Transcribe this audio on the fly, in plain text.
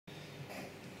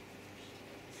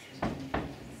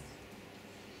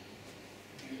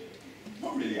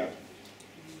familiar.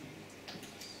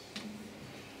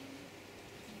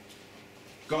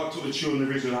 God took the children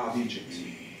of Israel out of Egypt.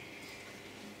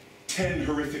 10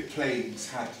 horrific plagues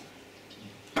had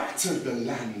battered the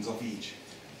lands of Egypt.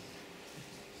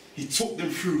 He took them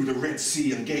through the Red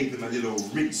Sea and gave them a little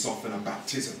rinse off and a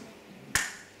baptism.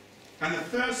 And the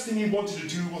first thing he wanted to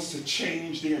do was to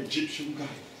change the Egyptian God.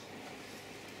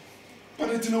 But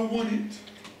they didn't want it.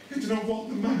 They didn't want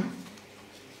the man.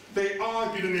 They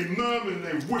argued and they murmured and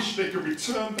they wished they could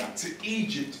return back to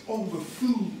Egypt over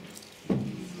food.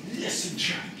 Listen,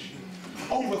 church.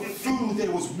 Over food, they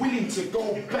was willing to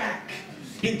go back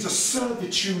into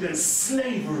servitude and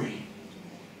slavery.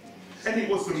 And it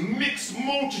was the mixed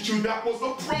multitude that was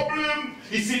the problem.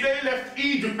 You see, they left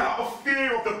Egypt out of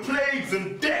fear of the plagues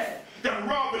and death than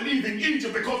rather leaving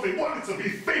Egypt because they wanted to be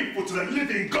faithful to the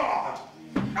living God.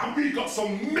 And we got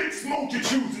some mixed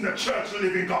multitudes in the church of the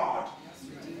living God.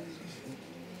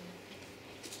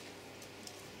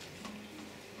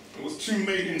 There was 2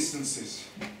 main instances.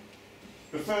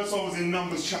 The first one was in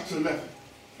Numbers chapter 11.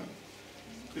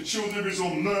 The children of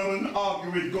Israel murmured and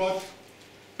argued with God.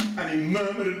 And he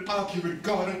murmured and argued with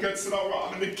God, and God said, all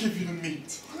right, I'm going to give you the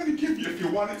meat. I'm going to give you, if you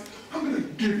want it, I'm going to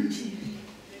give it to you.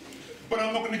 But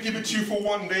I'm not going to give it to you for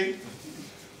 1 day,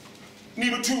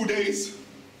 neither 2 days,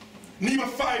 neither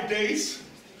 5 days,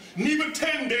 neither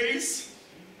 10 days,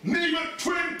 neither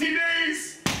 20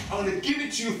 days. I'm going to give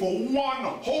it to you for 1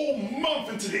 whole month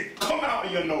until it come out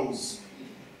of your nose.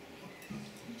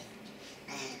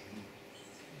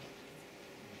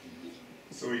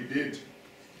 So he did.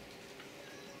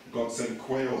 God sent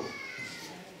quail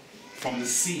from the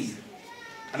sea.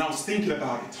 And I was thinking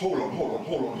about it. Hold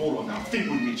on now. Think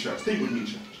with me, church. Think with me,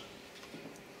 church.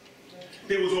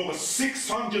 There was over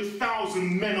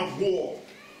 600,000 men of war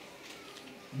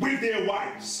with their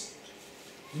wives,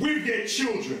 with their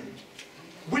children,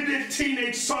 with their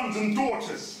teenage sons and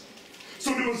daughters.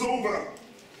 So there was over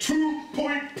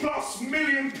 2+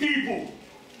 million people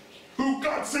who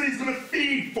God said he's going to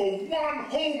feed for 1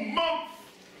 whole month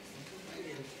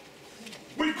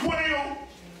with quail.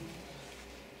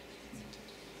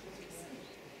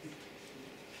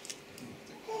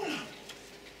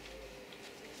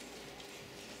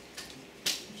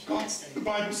 The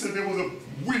Bible said there was a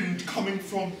wind coming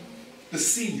from the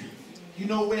sea. You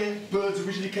know where birds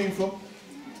originally came from?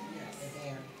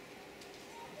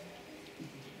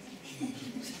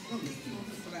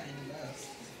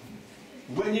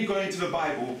 When you go into the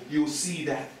Bible, you'll see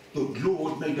that the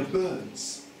Lord made the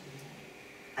birds.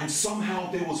 And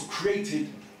somehow they was created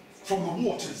from the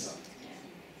waters.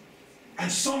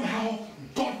 And somehow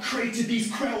God created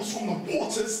these quails from the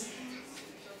waters.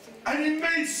 And he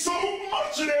made so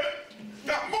much of them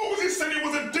that Moses said it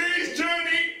was a day's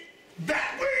journey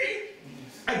that way,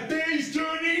 a day's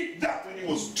journey that way. It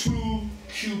was 2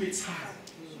 cubits high.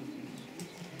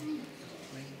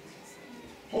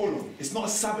 Hold on, it's not a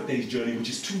Sabbath day's journey, which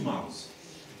is 2 miles.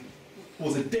 It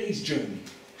was a day's journey.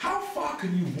 How far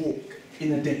can you walk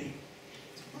in a day?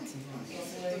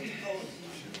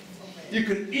 You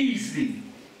can easily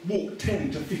walk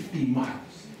 10 to 15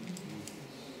 miles.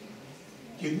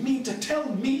 You mean to tell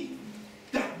me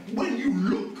that when you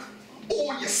look,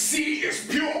 all you see is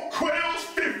pure quails,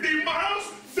 50 miles,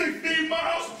 50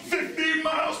 miles, 50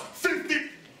 miles, 50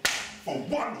 for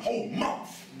 1 whole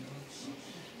month?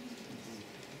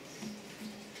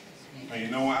 And you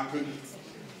know what happened?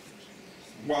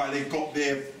 While they got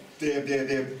their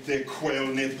quail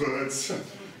and their birds,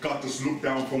 God just looked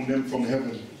down from them from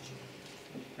heaven,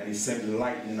 and he sent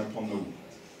lightning upon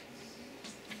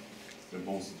the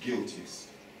most guiltiest.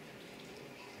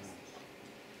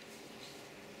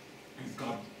 And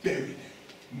God buried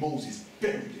them. Moses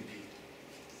buried the people.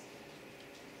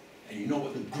 And you know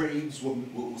what the graves were?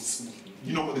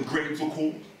 You know what the graves were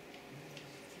called?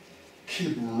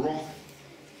 Kibroth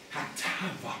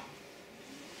Hatava.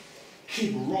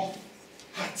 Kibroth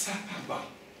Hatava.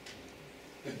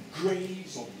 The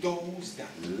graves of those that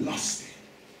lusted.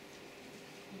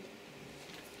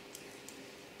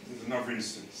 There's another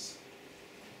instance.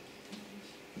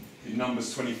 In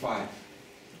Numbers 25.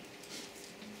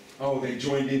 Oh, they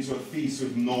joined into a feast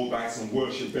with Nobites and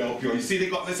worship Baal Peor. You see,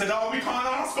 they said, oh, we can't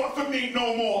ask God for meat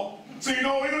no more. So you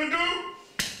know what we're going to do?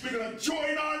 We're going to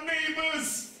join our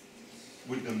neighbors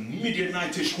with the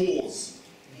Midianitish whores.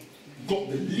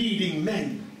 Got the leading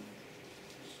men.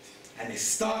 And they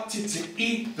started to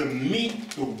eat the meat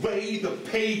the way the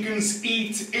pagans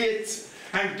eat it.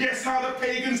 And guess how the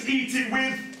pagans eat it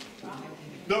with?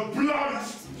 The blood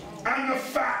and the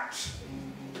fat.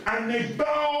 And they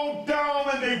bowed down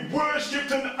and they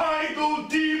worshipped an idol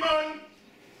demon.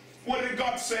 What did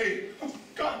God say?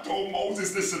 God told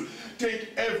Moses, listen, take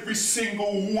every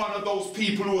single one of those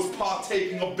people who was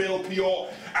partaking of Baal Peor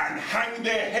and hang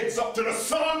their heads up to the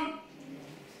sun.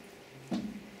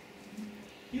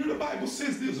 You know, the Bible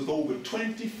says there was over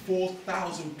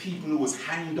 24,000 people who was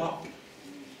hanged up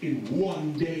in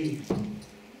one day.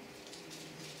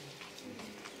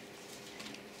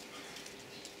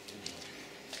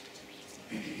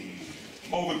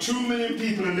 Over 2 million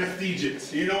people have left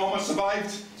Egypt. You know how much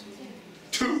survived?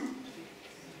 2.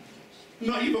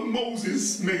 Not even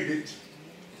Moses made it.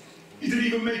 He didn't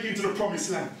even make it into the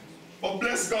promised land. But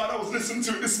bless God, I was listening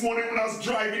to it this morning when I was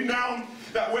driving down,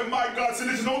 that when my God said,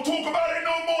 listen, don't talk about it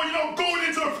no more, you're not going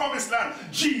into the promised land.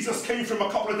 Jesus came from a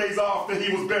couple of days after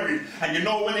he was buried. And you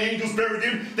know when the angels buried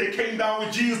him, they came down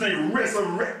with Jesus and they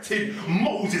resurrected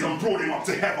Moses and brought him up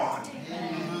to heaven.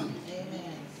 Amen.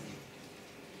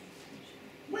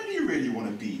 Where do you really want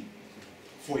to be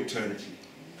for eternity?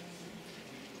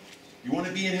 You want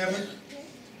to be in heaven?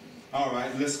 All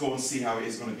right, let's go and see how it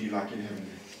is going to be like in heaven.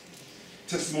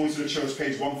 Testimony to the Church,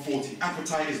 page 140.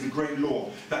 Appetite is the great law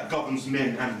that governs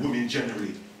men and women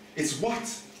generally. It's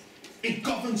what? It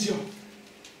governs you.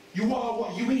 You are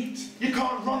what you eat. You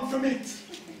can't run from it.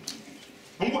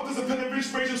 And what does the pen of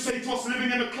inspiration say to us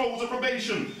living in the close of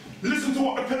probation? Listen to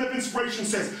what the pen of inspiration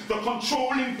says. The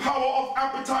controlling power of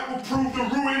appetite will prove the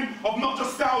ruin of not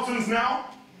just thousands now,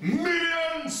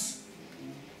 millions.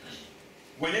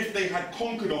 When if they had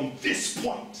conquered on this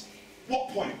point, what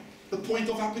point? The point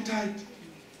of appetite.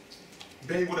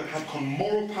 They would have had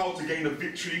moral power to gain a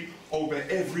victory over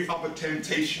every other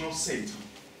temptation of Satan.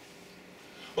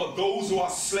 But those who are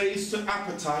slaves to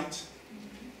appetite,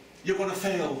 you're going to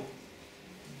fail.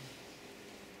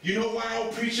 You know why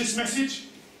I'll preach this message?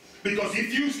 Because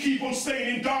if you keep on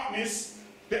staying in darkness,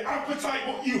 the appetite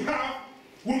what you have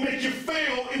will make you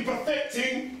fail in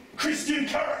perfecting Christian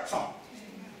character.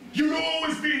 You'll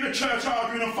always be in the church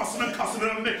arguing and fussing and cussing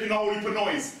and making a whole heap of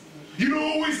noise. You'll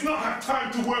always not have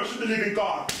time to worship the living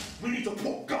God. We need to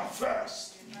put God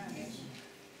first.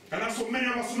 And that's what many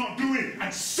of us are not doing.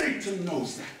 And Satan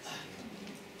knows that.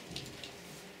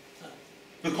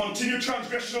 The continued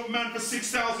transgression of man for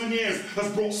 6,000 years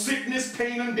has brought sickness,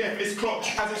 pain, and death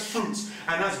as its fruits.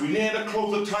 And as we near the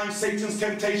close of time, Satan's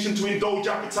temptation to indulge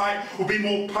appetite will be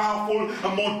more powerful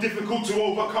and more difficult to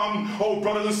overcome. Oh,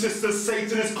 brothers and sisters,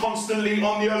 Satan is constantly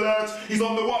on the alert. He's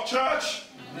on the what, church?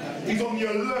 He's on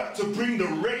the alert to bring the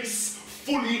race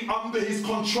fully under his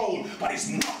control. But he's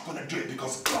not going to do it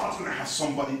because God's going to have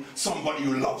somebody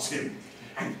who loves him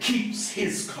and keeps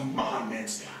his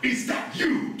commandments. Is that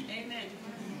you? Amen.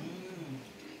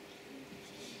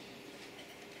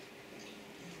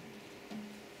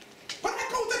 But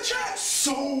I go to church.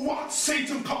 So what?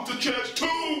 Satan come to church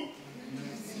too.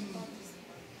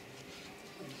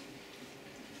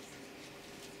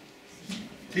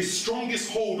 His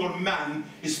strongest hold on man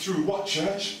is through what,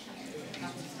 church?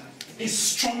 His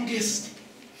strongest.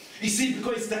 You see,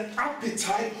 because it's the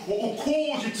appetite what will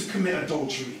cause you to commit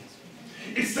adultery.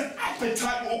 It's the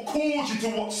appetite what will cause you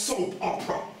to watch soap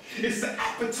opera. It's the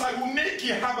appetite will make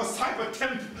you have a type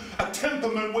of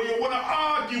temperament where you want to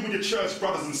argue with your church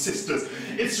brothers and sisters.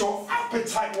 It's your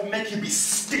appetite will make you be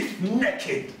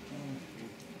stiff-necked.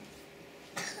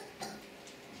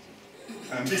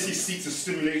 And this he seeks to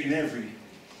stimulate in every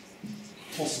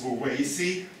possible way. You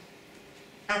see,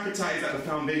 appetite is at the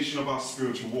foundation of our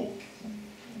spiritual walk.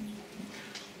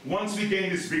 Once we gain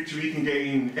this victory, we can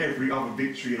gain every other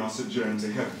victory in our sojourn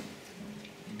to heaven.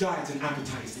 Diet and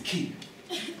appetite is the key.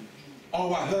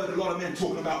 Oh, I heard a lot of men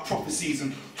talking about prophecies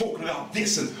and talking about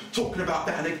this and talking about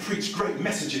that, and they preach great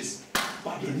messages.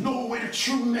 But you know where the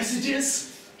true message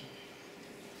is?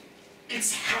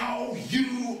 It's how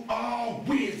you are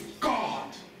with God.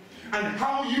 And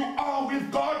how you are with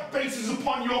God bases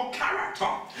upon your character.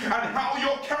 And how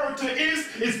your character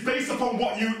is based upon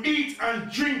what you eat and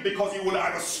drink, because it will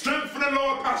either strengthen the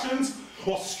lower passions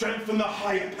or strengthen the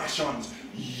higher passions.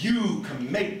 You can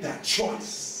make that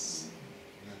choice.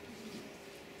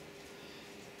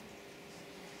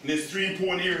 And there's 3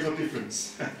 important areas of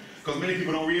difference, because many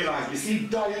people don't realize. You see,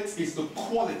 diet is the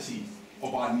quality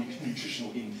of our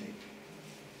nutritional intake.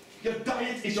 Your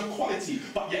diet is your quality,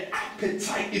 but your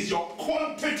appetite is your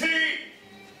quantity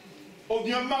of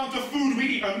the amount of food we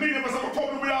eat. And many of us have a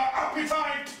problem with our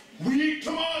appetite. We eat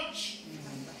too much.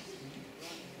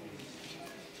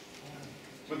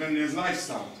 But then there's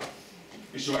lifestyle.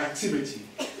 It's your activity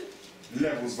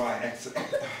levels via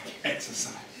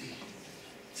exercise.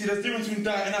 See, there's a difference between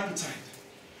diet and appetite.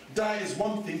 Diet is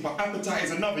one thing, but appetite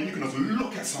is another. You can just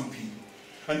look at some people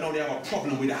and know they have a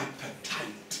problem with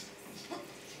appetite.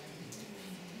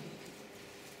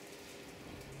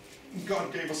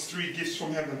 God gave us 3 gifts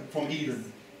from heaven, from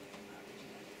Eden.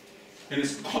 And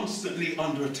it's constantly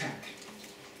under attack.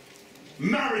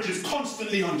 Marriage is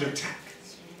constantly under attack.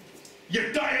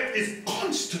 Your diet is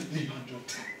constantly under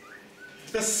attack.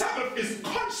 The Sabbath is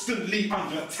constantly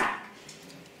under attack.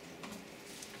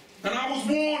 And I was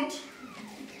warned.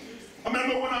 I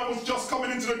remember when I was just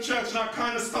coming into the church and I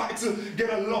kind of started to get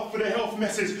a love for the health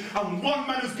message. And one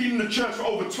man who's been in the church for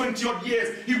over 20 odd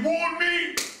years, he warned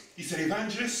me. He said,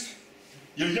 "Evangelist,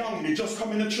 you're young and you just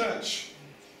come in the church.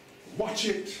 Watch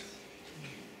it.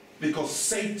 Because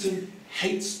Satan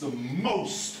hates the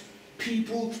most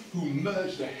people who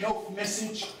merge the health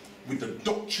message with the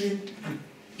doctrine. And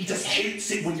he just hates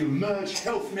it when you merge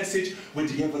health message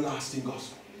with the everlasting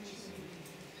gospel."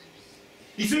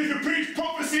 He said, "If you preach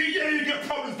prophecy, yeah, you get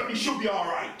problems, but you should be all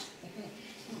right.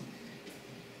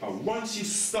 But once you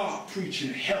start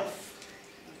preaching health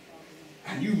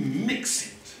and you mix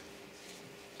it,"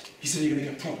 he said, "you're going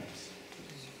to get problems.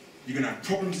 You're going to have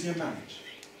problems in your marriage.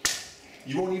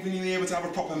 You won't even be able to have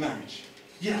a proper marriage.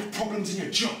 You're going to have problems in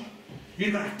your job.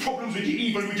 You're going to have problems with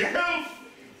even with your health.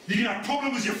 You're going to have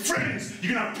problems with your friends.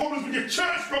 You're going to have problems with your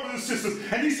church brothers and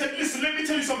sisters." And he said, "Listen, let me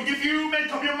tell you something. If you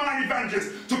make up your mind,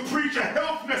 evangelist, to preach a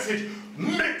health message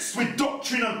mixed with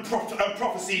doctrine and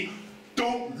prophecy,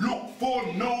 don't look for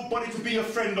nobody to be a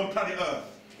friend on planet Earth."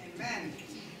 Amen.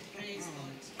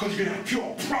 Because you're going to have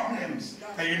pure problems.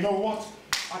 And you know what?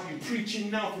 I've been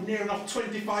preaching now for near enough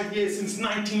 25 years, since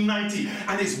 1990.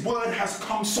 And his word has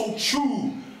come so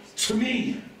true to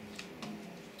me.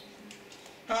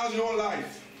 How's your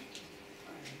life?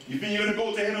 You think you're going to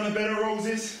go to hell on a bed of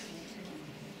roses?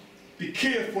 Be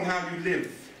careful how you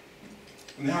live,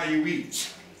 and how you eat,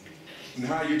 and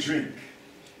how you drink,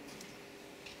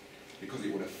 because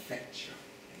it would affect you.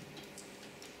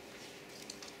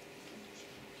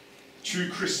 True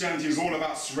Christianity is all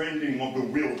about surrendering of the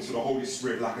will to the Holy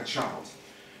Spirit like a child.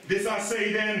 "This I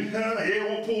say then," hear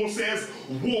what Paul says,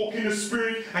 "walk in the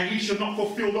Spirit, and ye shall not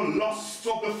fulfill the lusts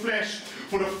of the flesh.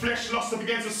 For the flesh lusteth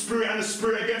against the Spirit, and the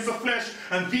Spirit against the flesh.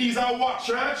 And these are" what,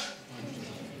 church?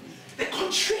 "They're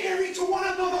contrary to one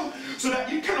another, so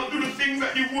that you cannot do the things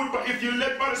that you would. But if you're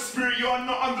led by the Spirit, you are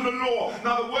not under the law.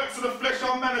 Now the works of the flesh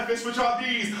are manifest, which are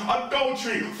these: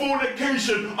 adultery,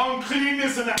 fornication,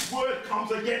 uncleanness," and that word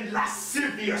comes again,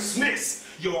 lasciviousness.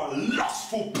 You are a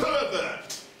lustful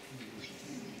pervert.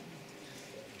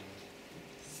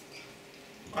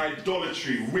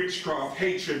 "Idolatry, witchcraft,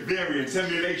 hatred, variance,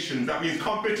 emulation," that means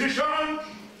competition.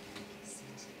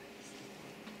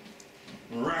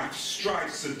 "Wrath,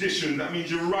 strife, sedition," that means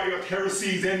you riot,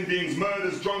 heresies, envyings,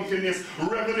 murders, drunkenness,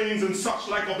 revelings, and such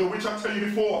like, of the which I tell you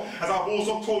before, as I've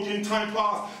also told you in time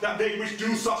past, that they which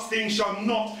do such things shall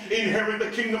not inherit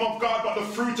the kingdom of God. But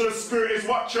the fruit of the Spirit is"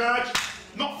 what, church?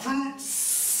 Not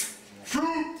fruits.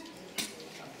 Fruit.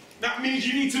 That means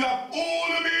you need to have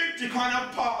all of it. You can't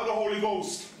have part of the Holy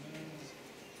Ghost.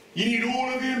 You need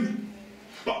all of him.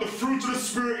 But the fruit of the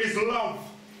Spirit is love,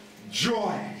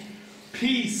 joy,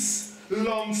 peace,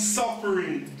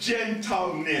 long-suffering,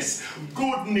 gentleness,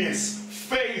 goodness,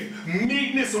 faith,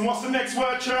 meekness, and what's the next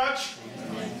word, church?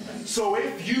 So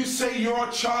if you say you're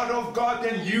a child of God,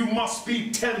 then you must be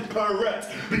temperate,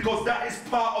 because that is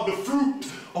part of the fruit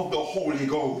of the Holy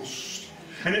Ghost.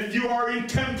 And if you are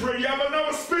intemperate, you have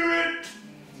another spirit.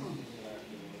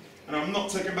 And I'm not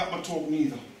taking back my talk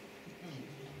neither.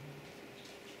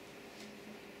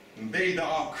 And they that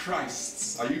are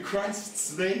Christ's, are you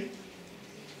Christ's today?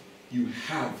 You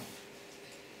have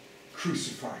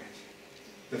crucified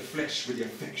the flesh with the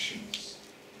affections.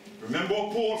 Remember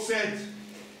what Paul said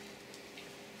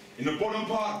in the bottom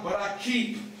part: "But I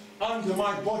keep under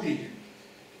my body,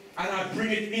 and I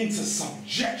bring it into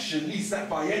subjection, lest that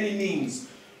by any means,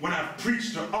 when I've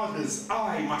preached to others,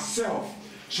 I myself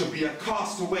shall be a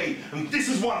castaway." And this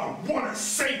is what I want to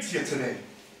say to you today.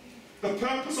 The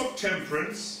purpose of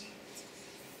temperance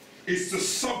is to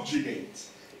subjugate,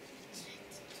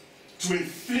 to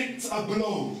inflict a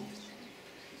blow,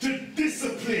 to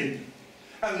discipline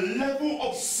a level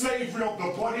of slavery of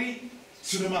the body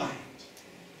to the mind,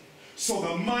 so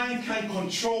the mind can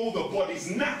control the body's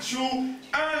natural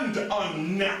and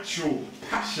unnatural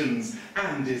passions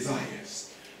and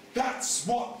desires. That's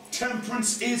what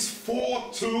temperance is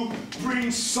for, to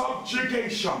bring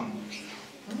subjugation.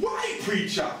 Why,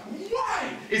 preacher? Why?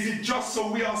 Is it just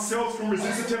so we ourselves can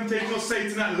resist the temptation of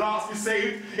Satan at last be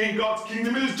saved in God's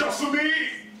kingdom? It is just for me?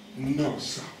 No,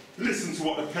 sir. Listen to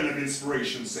what the pen of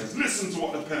inspiration says. Listen to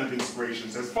what the pen of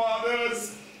inspiration says.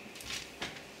 Fathers,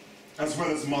 as well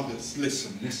as mothers,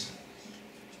 listen,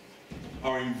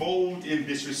 are involved in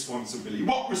this responsibility.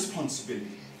 What responsibility?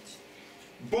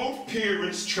 Both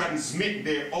parents transmit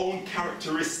their own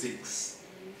characteristics,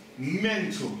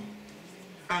 mental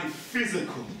and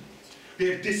physical,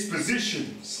 their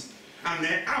dispositions and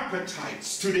their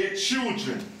appetites to their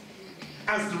children.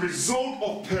 As the result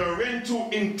of parental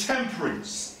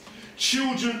intemperance,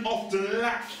 children often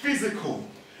lack physical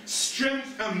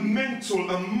strength and mental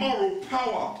and moral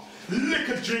power.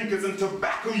 Liquor drinkers and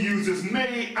tobacco users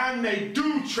may and they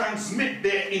do transmit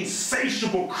their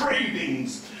insatiable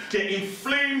cravings, their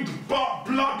inflamed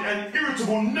blood and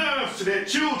irritable nerves to their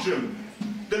children.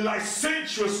 The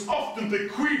licentious often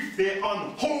bequeath their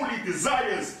unholy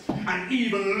desires and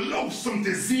even loathsome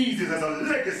diseases as a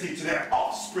legacy to their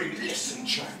offspring. Listen,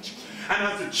 church. And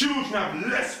as the children have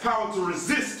less power to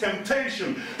resist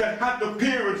temptation that had the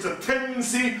parents, a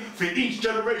tendency for each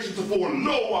generation to fall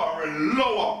lower and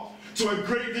lower. To a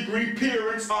great degree,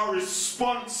 parents are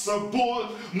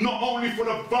responsible not only for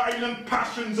the violent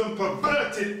passions and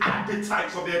perverted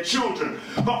appetites of their children,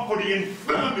 but for the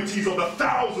infirmities of the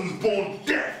thousands born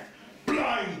deaf,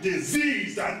 blind,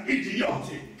 diseased, and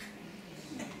idiotic.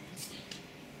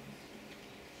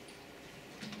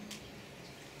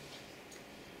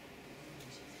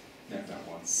 Let that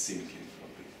one sink in for a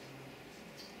bit.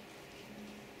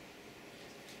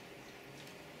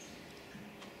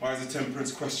 Why is the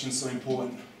temperance question so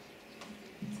important?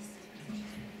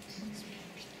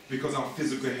 Because our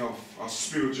physical health, our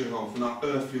spiritual health, and our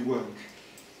earthly work,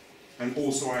 and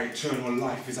also our eternal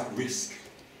life is at risk.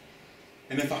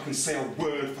 And if I can say a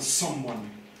word for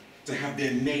someone to have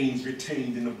their names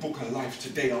retained in the book of life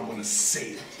today, I'm going to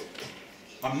say it.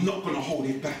 I'm not going to hold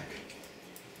it back.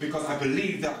 Because I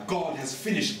believe that God has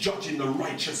finished judging the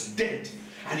righteous dead,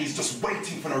 and he's just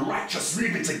waiting for the righteous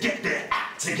living to get their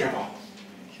act together.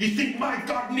 You think my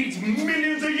God needs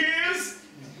millions of years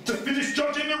to finish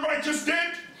judging the righteous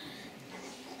dead?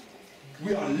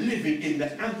 We are living in the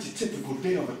antitypical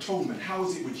day of atonement. How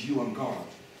is it with you and God?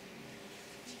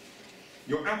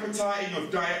 Your appetite and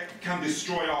your diet can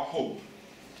destroy our hope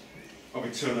of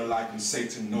eternal life, and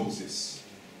Satan knows this.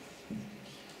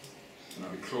 And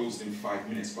I'll be closed in 5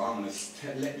 minutes, but I'm going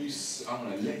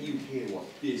to let you hear what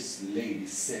this lady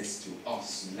says to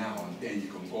us now, and then you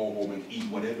can go home and eat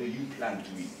whatever you plan to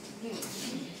eat.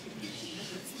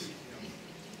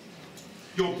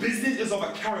 Your business is of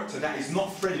a character that is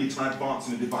not friendly to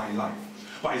advancing the divine life,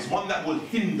 but is one that will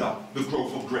hinder the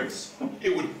growth of grace.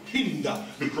 It would hinder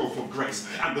the growth of grace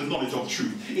and the knowledge of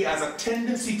truth. It has a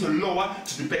tendency to lower,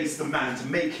 to debase the man, to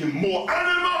make him more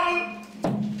animal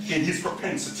in his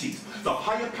propensities. The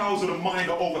higher powers of the mind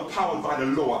are overpowered by the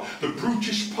lower. The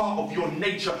brutish part of your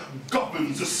nature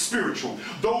governs the spiritual.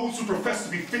 Those who profess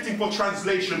to be fitting for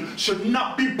translation should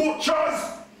not be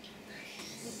butchers.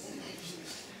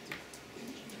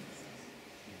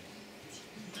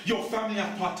 Your family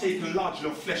have partaken largely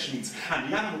of flesh meats,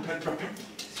 and the animal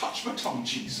touch my tongue,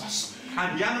 Jesus.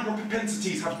 And the animal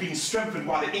propensities have been strengthened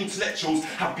while the intellectuals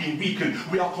have been weakened.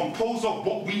 We are composed of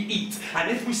what we eat, and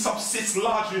if we subsist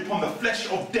largely upon the flesh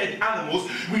of dead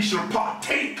animals, we shall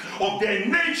partake of their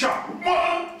nature,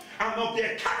 one, and of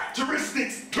their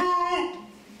characteristics, two.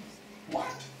 What?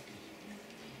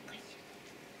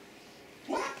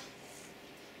 What?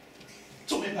 It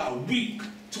took me about a week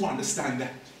to understand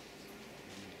that.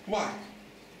 Why?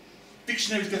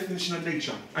 Dictionary's definition of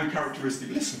nature and characteristic.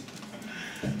 Listen.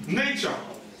 Nature,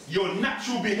 your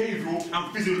natural behavioral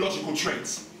and physiological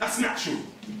traits. That's natural.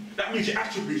 That means your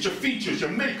attributes, your features, your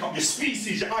makeup, your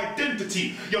species, your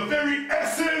identity, your very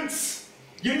essence,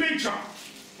 your nature.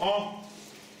 Oh,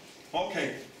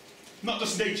 okay. Not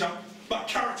just nature, but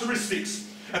characteristics,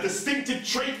 a distinctive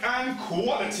trait and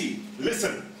quality.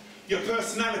 Listen. Your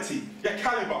personality, your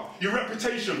caliber, your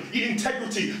reputation, your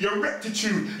integrity, your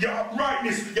rectitude, your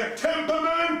uprightness, your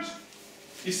temperament.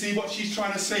 You see what she's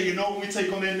trying to say? You know, when we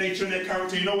take on their nature and their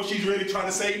character, you know what she's really trying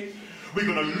to say? We're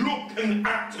going to look and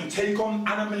act and take on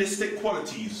animalistic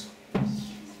qualities. And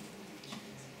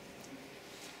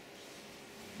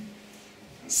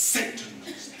Satan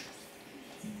knows that.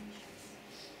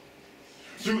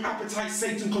 Through appetite,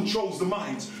 Satan controls the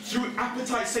mind. Through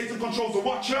appetite, Satan controls the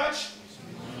what, church?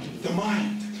 The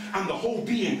mind and the whole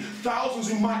being. Thousands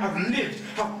who might have lived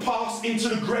have passed into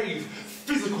the grave,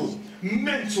 physical,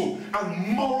 mental, and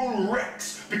moral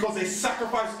wrecks, because they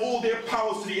sacrificed all their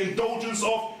powers to the indulgence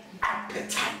of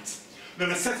appetite. The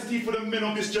necessity for the men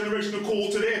of this generation to call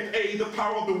to their aid the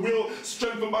power of the will,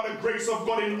 strengthened by the grace of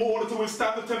God, in order to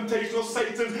withstand the temptation of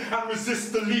Satan and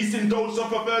resist the least indulgence of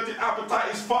perverted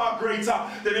appetite, is far greater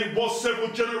than it was several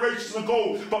generations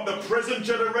ago. But the present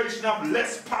generation have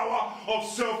less power of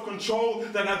self-control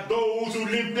than have those who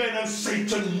lived then, and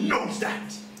Satan knows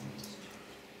that.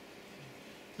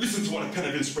 Listen to what the pen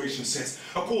of inspiration says.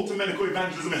 A call to medical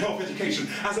evangelism and health education.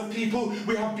 As a people,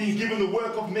 we have been given the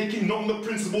work of making known the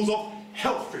principles of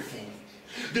health reform.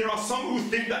 There are some who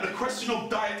think that the question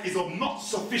of diet is of not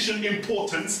sufficient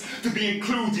importance to be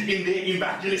included in their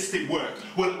evangelistic work.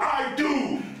 Well, I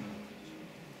do.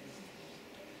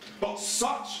 But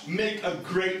such make a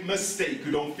great mistake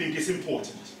who don't think it's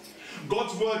important.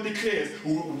 God's word declares,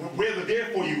 whether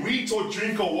therefore you eat or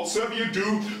drink or whatsoever you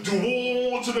do, do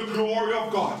all to the glory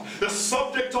of God. The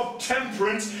subject of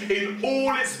temperance in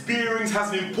all its bearings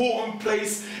has an important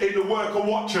place in the work of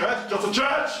what church? Just a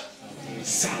church?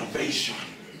 Salvation.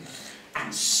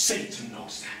 And Satan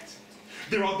knows that.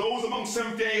 There are those among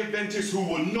Seventh-day Adventists who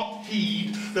will not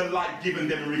heed the light given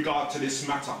them in regard to this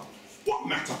matter. What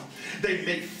matter? They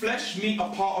make flesh meat a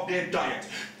part of their diet.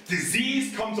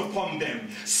 Disease comes upon them,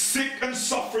 sick and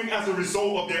suffering as a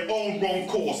result of their own wrong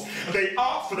course. They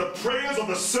ask for the prayers of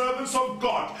the servants of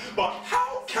God. But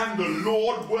how can the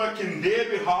Lord work in their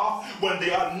behalf when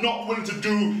they are not willing to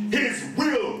do His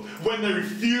will, when they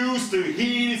refuse to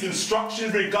heed His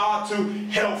instructions in regard to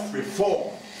health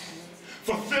reform?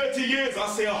 For 30 years, I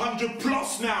say 100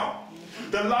 plus now,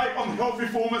 the light on health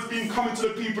reform has been coming to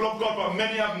the people of God, but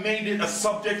many have made it a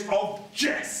subject of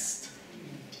jest.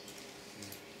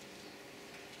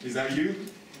 Is that you?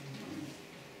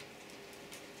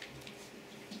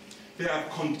 They have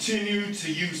continued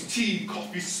to use tea,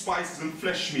 coffee, spices and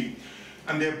flesh meat,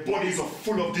 and their bodies are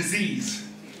full of disease.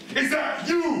 Is that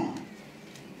you?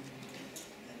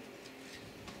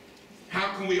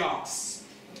 How can we ask?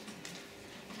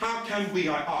 How can we,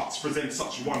 I ask, present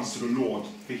such ones to the Lord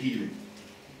for healing?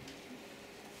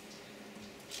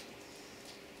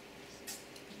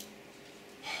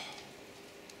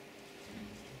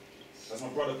 As my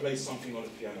brother plays something on the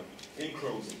piano, in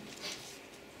closing.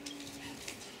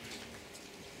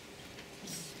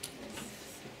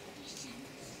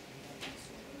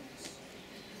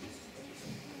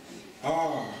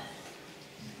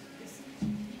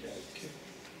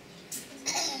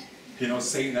 You know,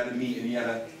 Satan had a meeting, he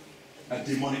had a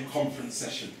demonic conference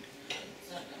session.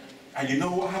 And you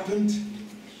know what happened?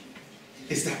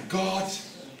 Is that God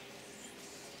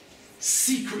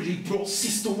secretly brought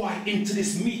Sister White into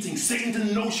this meeting. Satan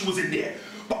didn't know she was in there.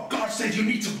 But God said, you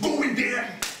need to go in there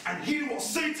and hear what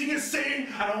Satan is saying,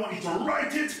 and I want you to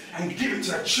write it and give it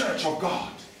to the church of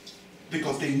God.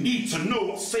 Because they need to know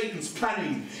what Satan's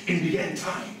planning in the end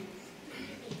time.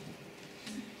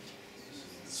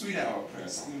 Sweet hour prayer,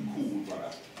 something cool,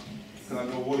 brother. Because I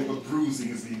know whatever bruising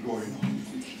has been going on.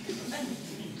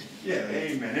 Yeah,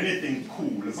 amen. Anything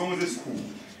cool, as long as it's cool.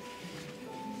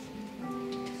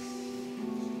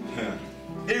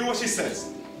 Hear what she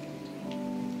says.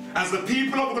 As the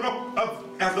people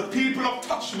of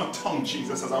touch my tongue,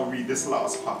 Jesus, as I read this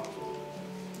last part.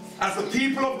 As the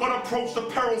people of God approach the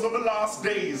perils of the last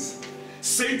days,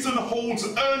 Satan holds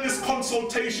earnest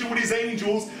consultation with his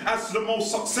angels as to the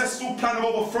most successful plan of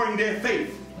overthrowing their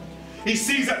faith. He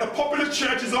sees that the popular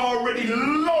churches are already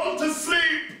lulled to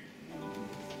sleep.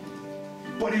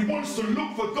 But he wants to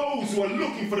look for those who are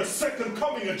looking for the second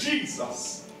coming of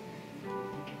Jesus.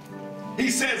 He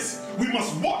says, we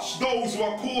must watch those who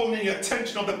are calling the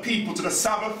attention of the people to the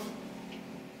Sabbath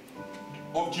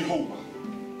of Jehovah.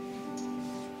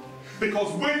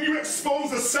 Because when you expose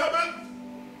the Sabbath,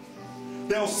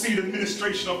 they'll see the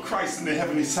ministration of Christ in the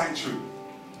heavenly sanctuary.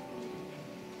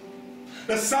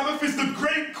 The Sabbath is the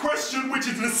great question which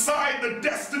is to decide the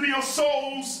destiny of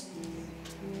souls.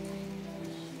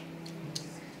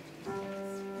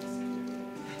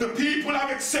 The people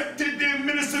have accepted their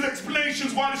minister's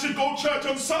explanations why they should go to church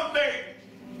on Sunday.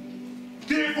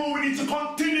 Therefore, we need to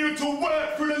continue to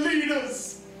work for the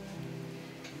leaders.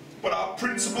 But our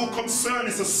principal concern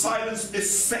is to silence this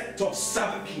sect of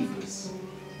Sabbath keepers.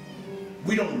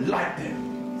 We don't like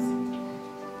them.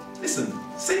 Listen,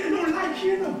 Satan don't like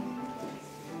you, no.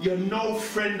 You're no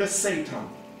friend of Satan.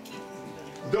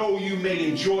 Though you may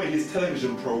enjoy his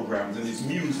television programs and his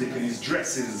music and his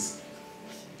dresses.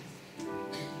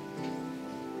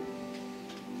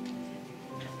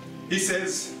 He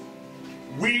says,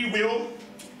 we will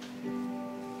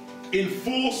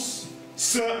enforce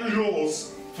certain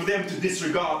laws for them to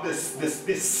disregard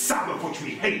this Sabbath which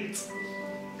we hate.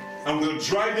 And we'll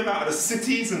drive them out of the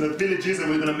cities and the villages, and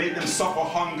we're going to make them suffer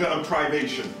hunger and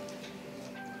privation.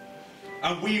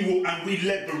 And we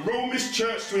led the Romish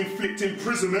church to inflict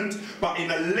imprisonment, but in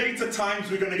the later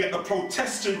times we're going to get the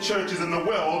Protestant churches in the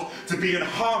world to be in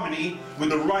harmony with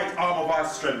the right arm of our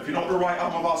strength. You know what the right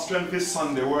arm of our strength is?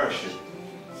 Sunday worship.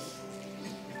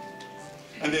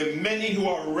 And there are many who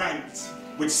are ranked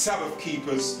with Sabbath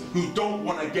keepers who don't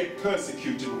want to get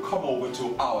persecuted, will come over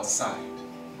to our side.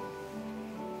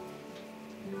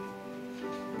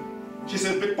 She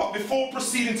says, but before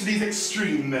proceeding to these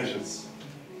extreme measures,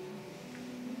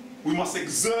 we must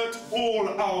exert all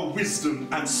our wisdom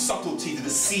and subtlety to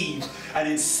deceive and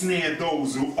ensnare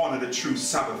those who honor the true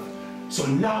Sabbath. So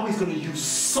now he's going to use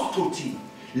subtlety.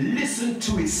 Listen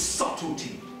to his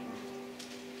subtlety.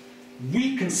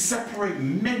 We can separate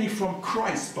many from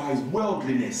Christ by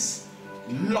worldliness,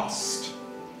 lust,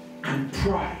 and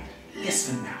pride.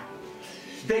 Listen now.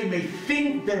 They may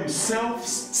think themselves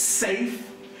safe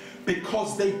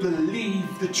because they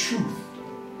believe the truth.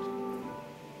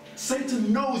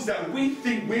 Satan knows that we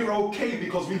think we're okay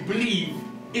because we believe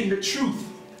in the truth.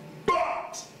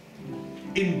 But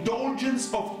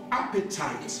indulgence of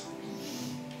appetite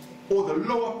or the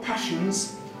lower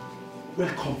passions will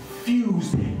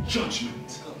confuse their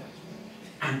judgment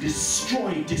and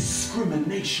destroy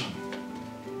discrimination,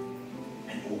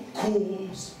 and will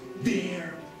cause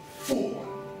their fall.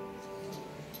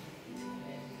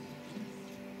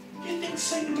 You think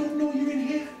Satan don't know you're in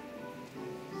here?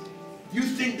 You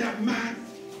think that, man,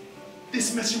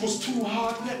 this message was too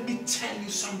hard? Let me tell you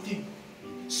something.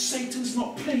 Satan's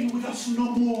not playing with us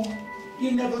no more.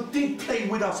 He never did play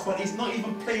with us, but he's not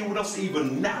even playing with us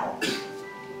even now.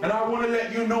 And I want to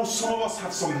let you know, some of us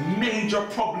have some major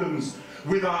problems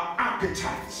with our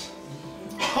appetite.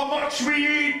 How much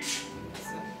we eat.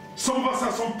 Some of us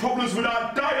have some problems with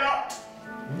our diet.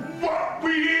 What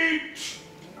we eat.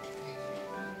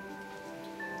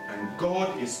 And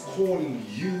God is calling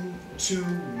you to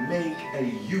make a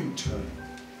U-turn.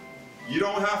 You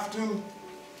don't have to.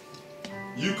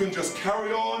 You can just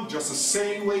carry on just the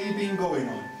same way you've been going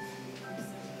on.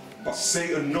 But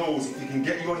Satan knows if he can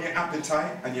get you on your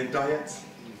appetite and your diet,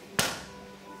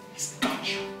 he's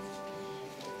got you.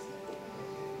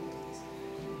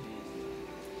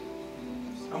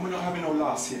 And we're not having no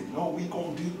last hymn. No, we're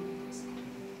going to do.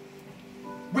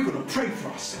 We're going to pray for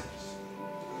ourselves.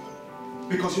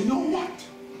 Because you know what?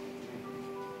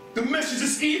 The message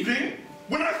this evening,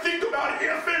 when I think about it,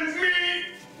 it offends me.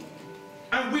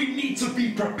 And we need to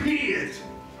be prepared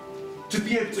to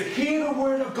be able to hear the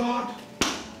word of God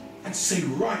and say,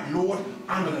 right, Lord,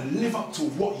 I'm going to live up to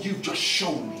what you've just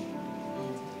shown me.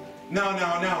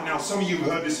 Now, some of you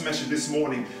heard this message this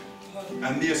morning,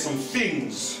 and there's some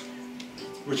things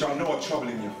which I know are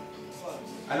troubling you.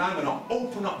 And I'm going to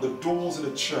open up the doors of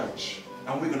the church,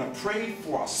 and we're going to pray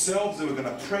for ourselves, and we're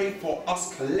going to pray for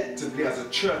us collectively as a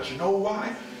church. You know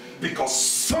why? Because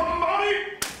somebody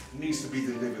needs to be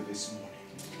delivered this morning.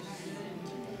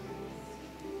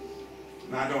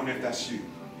 Now, I don't know if that's you.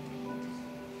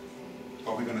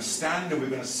 But we're going to stand and we're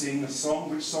going to sing a song.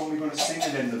 Which song we're going to sing?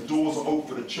 And then the doors are open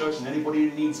for the church. And anybody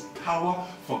who needs power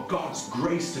for God's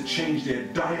grace to change their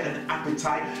diet and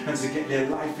appetite and to get their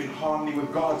life in harmony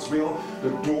with God's will, the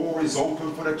door is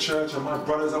open for the church. And my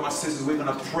brothers and my sisters, we're going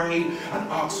to pray and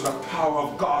ask for the power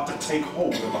of God to take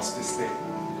hold of us this day.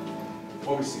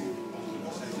 What we sing?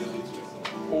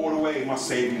 All the way, my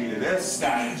Savior leader. Let's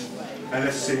stand and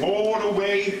let's sing all the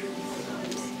way,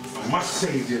 my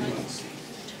Savior leads.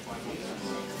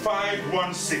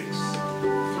 516.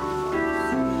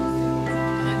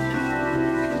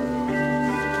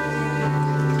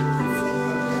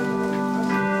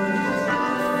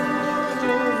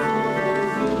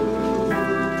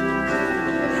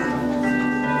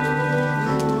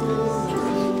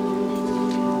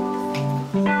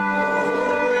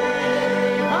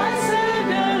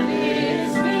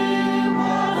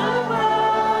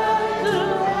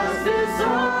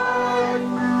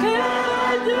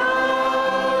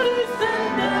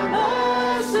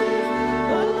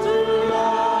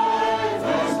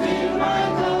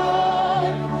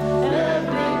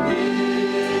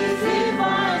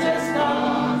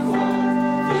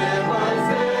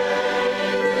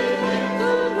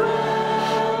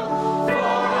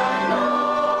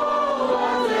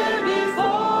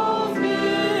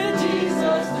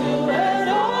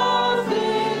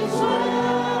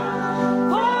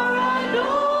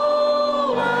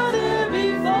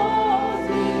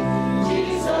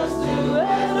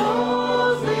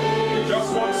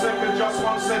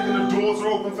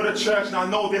 Church, and I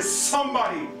know there's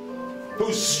somebody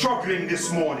who's struggling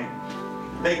this morning.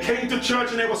 They came to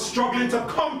church and they were struggling to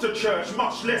come to church,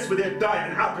 much less with their diet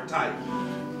and appetite.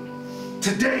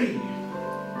 Today,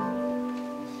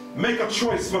 make a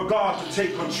choice for God to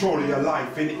take control of your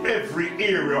life in every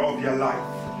area of your life.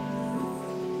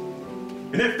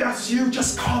 And if that's you,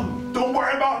 just come. Don't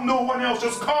worry about no one else,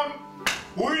 just come.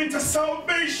 We're into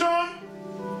salvation.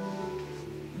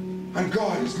 And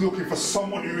God is looking for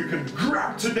someone who can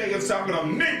grab today and say, I'm going to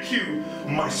make you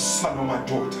my son or my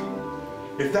daughter.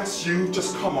 If that's you,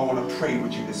 just come. I want to pray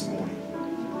with you this morning.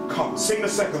 Come, sing the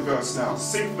second verse now.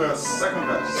 Sing verse, second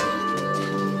verse.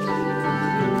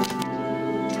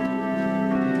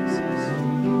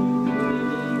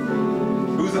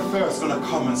 just going to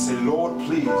come and say, Lord,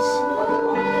 please